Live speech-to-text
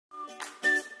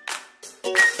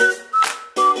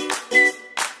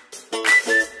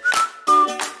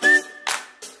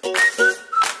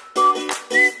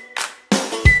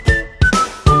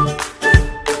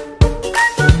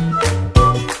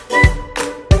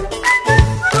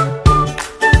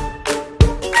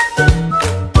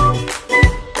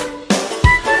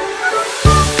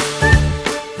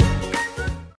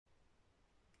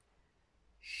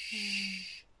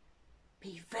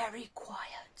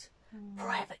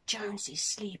Jonesy's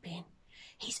sleeping.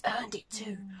 He's earned it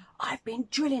too. I've been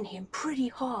drilling him pretty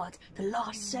hard the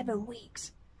last 7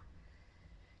 weeks.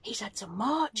 He's had to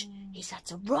march, he's had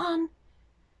to run.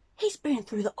 He's been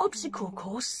through the obstacle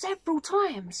course several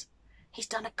times. He's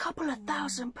done a couple of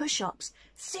 1,000 push-ups,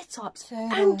 sit-ups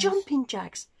and jumping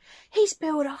jacks. He's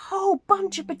peeled a whole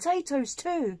bunch of potatoes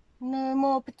too. No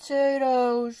more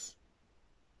potatoes.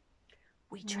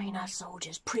 We train our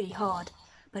soldiers pretty hard,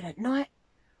 but at night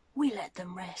we let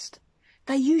them rest.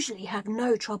 They usually have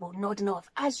no trouble nodding off,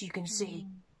 as you can see.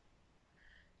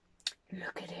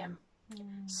 Look at him,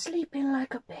 sleeping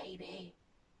like a baby.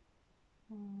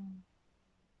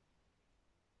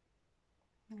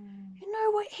 You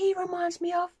know what he reminds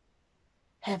me of?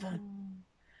 Heaven.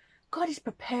 God is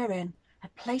preparing a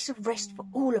place of rest for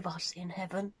all of us in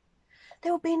heaven.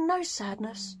 There will be no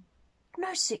sadness,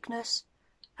 no sickness,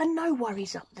 and no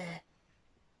worries up there.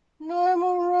 No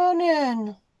more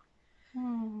running.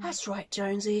 That's right,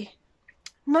 Jonesy.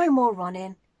 No more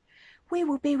running. We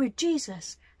will be with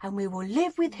Jesus and we will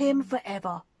live with him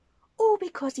forever, all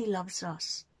because he loves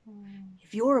us.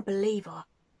 If you're a believer,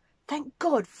 thank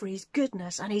God for his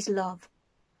goodness and his love.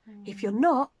 If you're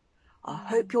not, I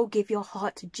hope you'll give your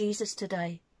heart to Jesus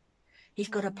today. He's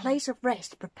got a place of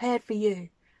rest prepared for you.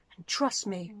 And trust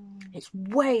me, it's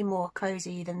way more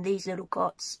cosy than these little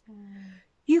cots.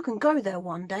 You can go there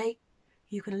one day.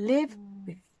 You can live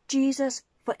with Jesus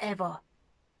forever.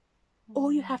 All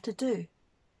you have to do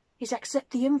is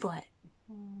accept the invite.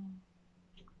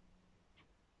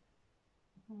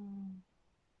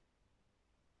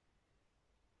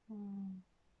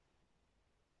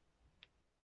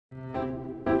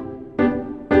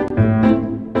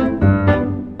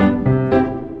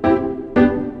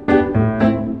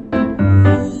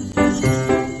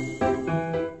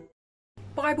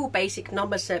 Bible basic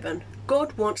number 7.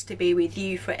 God wants to be with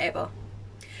you forever.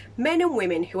 Men and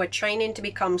women who are training to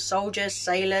become soldiers,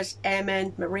 sailors,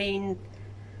 airmen, marines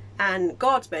and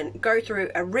guardsmen go through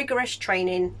a rigorous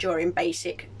training during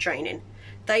basic training.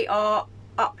 They are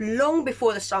up long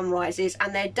before the sun rises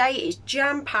and their day is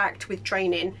jam-packed with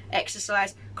training,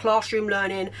 exercise, classroom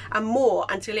learning and more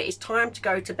until it is time to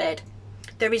go to bed.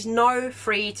 There is no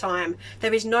free time.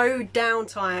 There is no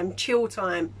downtime, chill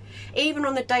time. Even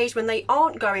on the days when they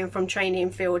aren't going from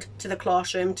training field to the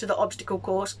classroom to the obstacle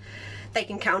course, they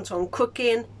can count on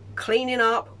cooking, cleaning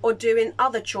up or doing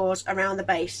other chores around the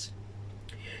base.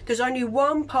 There's only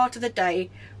one part of the day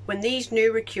when these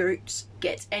new recruits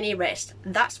get any rest.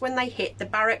 That's when they hit the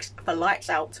barracks for lights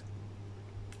out.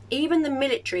 Even the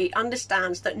military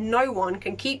understands that no one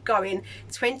can keep going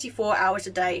 24 hours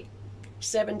a day,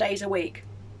 7 days a week.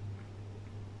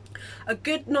 A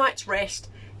good night's rest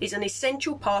is an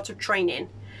essential part of training,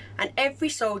 and every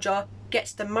soldier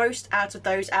gets the most out of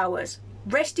those hours.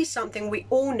 Rest is something we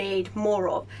all need more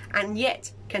of, and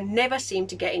yet can never seem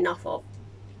to get enough of.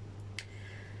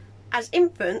 As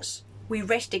infants, we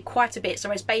rested quite a bit,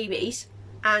 so as babies,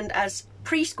 and as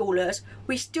preschoolers,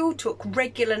 we still took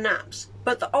regular naps.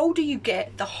 But the older you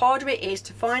get, the harder it is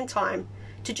to find time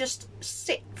to just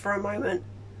sit for a moment,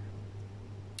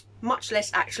 much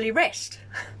less actually rest.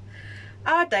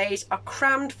 Our days are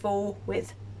crammed full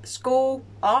with school,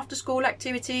 after school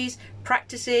activities,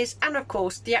 practices, and of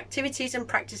course the activities and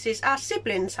practices our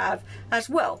siblings have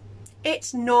as well.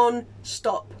 It's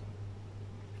non-stop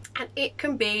and it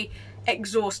can be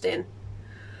exhausting.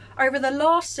 Over the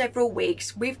last several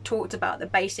weeks we've talked about the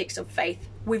basics of faith.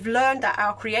 We've learned that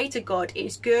our Creator God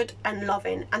is good and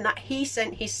loving and that he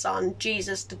sent his son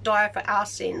Jesus to die for our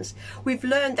sins. We've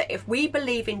learned that if we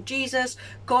believe in Jesus,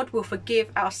 God will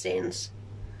forgive our sins.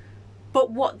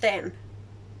 But what then?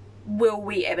 Will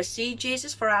we ever see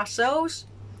Jesus for ourselves?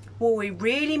 Will we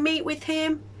really meet with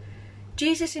him?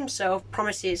 Jesus himself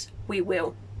promises we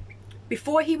will.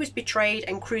 Before he was betrayed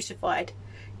and crucified,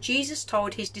 Jesus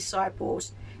told his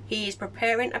disciples he is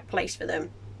preparing a place for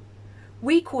them.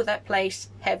 We call that place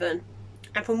heaven,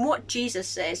 and from what Jesus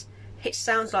says, it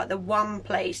sounds like the one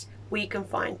place we can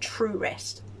find true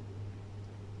rest.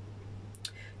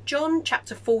 John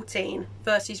chapter 14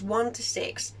 verses 1 to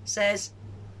 6 says,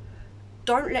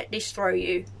 "Don't let this throw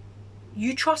you.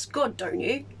 You trust God, don't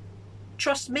you?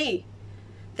 Trust me.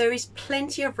 There is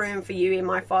plenty of room for you in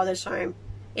my Father's home.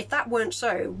 If that weren't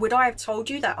so, would I have told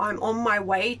you that I'm on my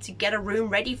way to get a room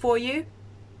ready for you?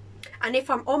 And if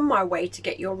I'm on my way to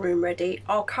get your room ready,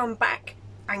 I'll come back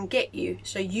and get you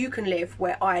so you can live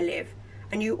where I live.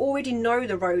 And you already know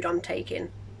the road I'm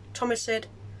taking." Thomas said,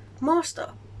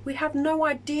 "Master, we have no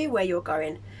idea where you're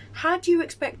going. How do you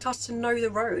expect us to know the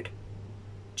road?"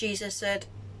 Jesus said,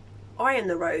 "I am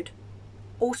the road,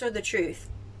 also the truth,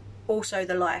 also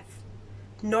the life.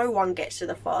 No one gets to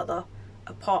the Father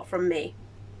apart from me."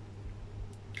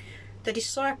 The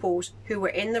disciples who were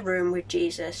in the room with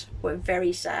Jesus were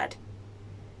very sad.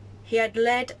 He had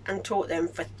led and taught them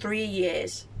for 3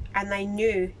 years, and they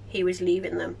knew he was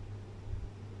leaving them.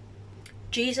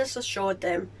 Jesus assured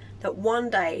them that one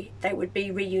day they would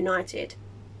be reunited.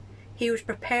 He was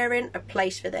preparing a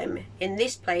place for them in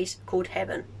this place called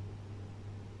heaven.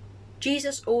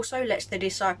 Jesus also lets the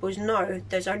disciples know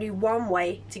there's only one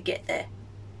way to get there.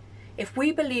 If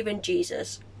we believe in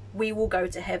Jesus, we will go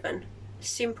to heaven.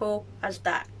 Simple as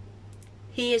that.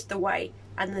 He is the way,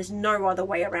 and there's no other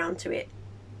way around to it.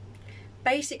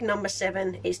 Basic number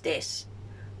 7 is this: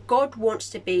 God wants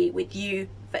to be with you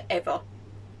forever.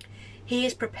 He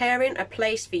is preparing a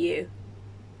place for you.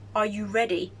 Are you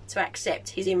ready to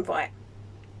accept his invite?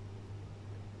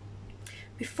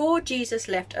 Before Jesus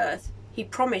left earth, he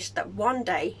promised that one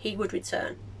day he would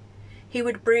return. He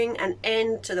would bring an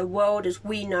end to the world as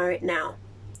we know it now,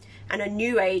 and a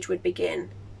new age would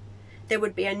begin. There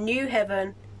would be a new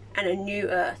heaven and a new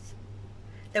earth.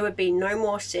 There would be no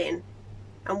more sin,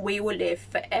 and we will live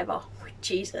forever with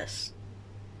Jesus.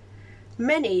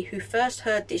 Many who first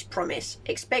heard this promise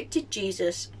expected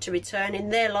Jesus to return in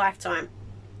their lifetime.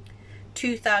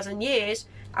 2,000 years,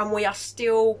 and we are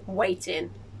still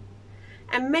waiting.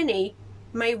 And many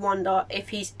may wonder if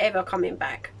he's ever coming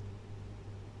back.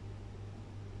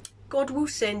 God will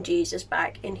send Jesus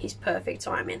back in his perfect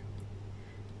timing.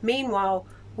 Meanwhile,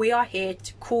 we are here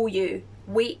to call you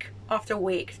week after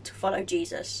week to follow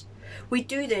Jesus. We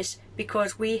do this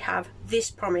because we have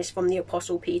this promise from the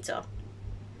Apostle Peter.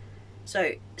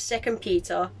 So 2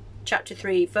 Peter chapter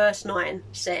 3 verse 9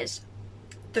 says,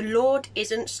 "The Lord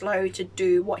isn't slow to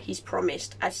do what he's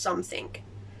promised, as some think.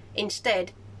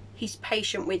 Instead, he's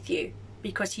patient with you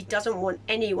because he doesn't want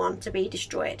anyone to be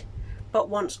destroyed, but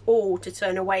wants all to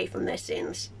turn away from their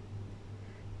sins."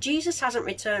 Jesus hasn't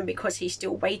returned because he's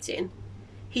still waiting.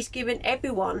 He's giving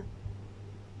everyone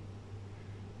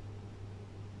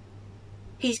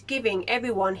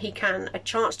he can a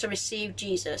chance to receive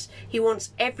Jesus. He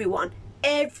wants everyone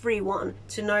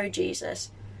to know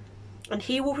Jesus. And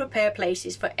he will prepare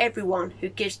places for everyone who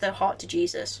gives their heart to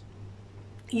Jesus.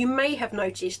 You may have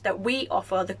noticed that we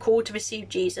offer the call to receive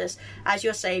Jesus as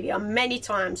your Saviour many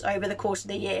times over the course of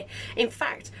the year. In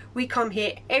fact, we come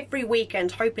here every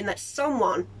weekend hoping that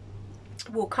someone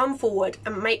will come forward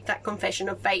and make that confession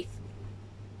of faith.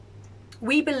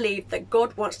 We believe that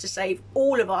God wants to save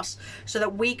all of us so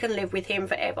that we can live with him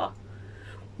forever.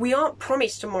 We aren't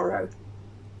promised tomorrow,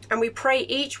 and we pray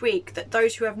each week that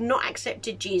those who have not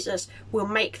accepted Jesus will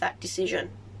make that decision.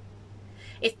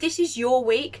 If this is your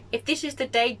week, if this is the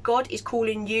day God is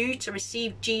calling you to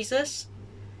receive Jesus,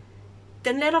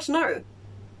 then let us know.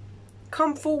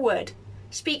 Come forward,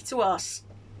 speak to us,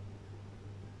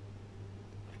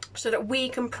 so that we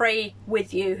can pray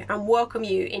with you and welcome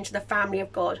you into the family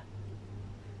of God.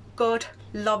 God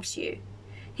loves you.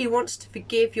 He wants to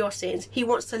forgive your sins. He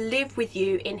wants to live with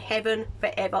you in heaven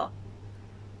forever.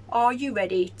 Are you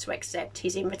ready to accept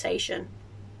his invitation?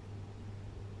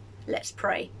 Let's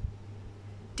pray.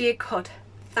 Dear God,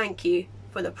 thank you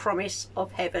for the promise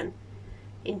of heaven.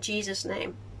 In Jesus'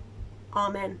 name,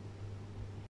 amen.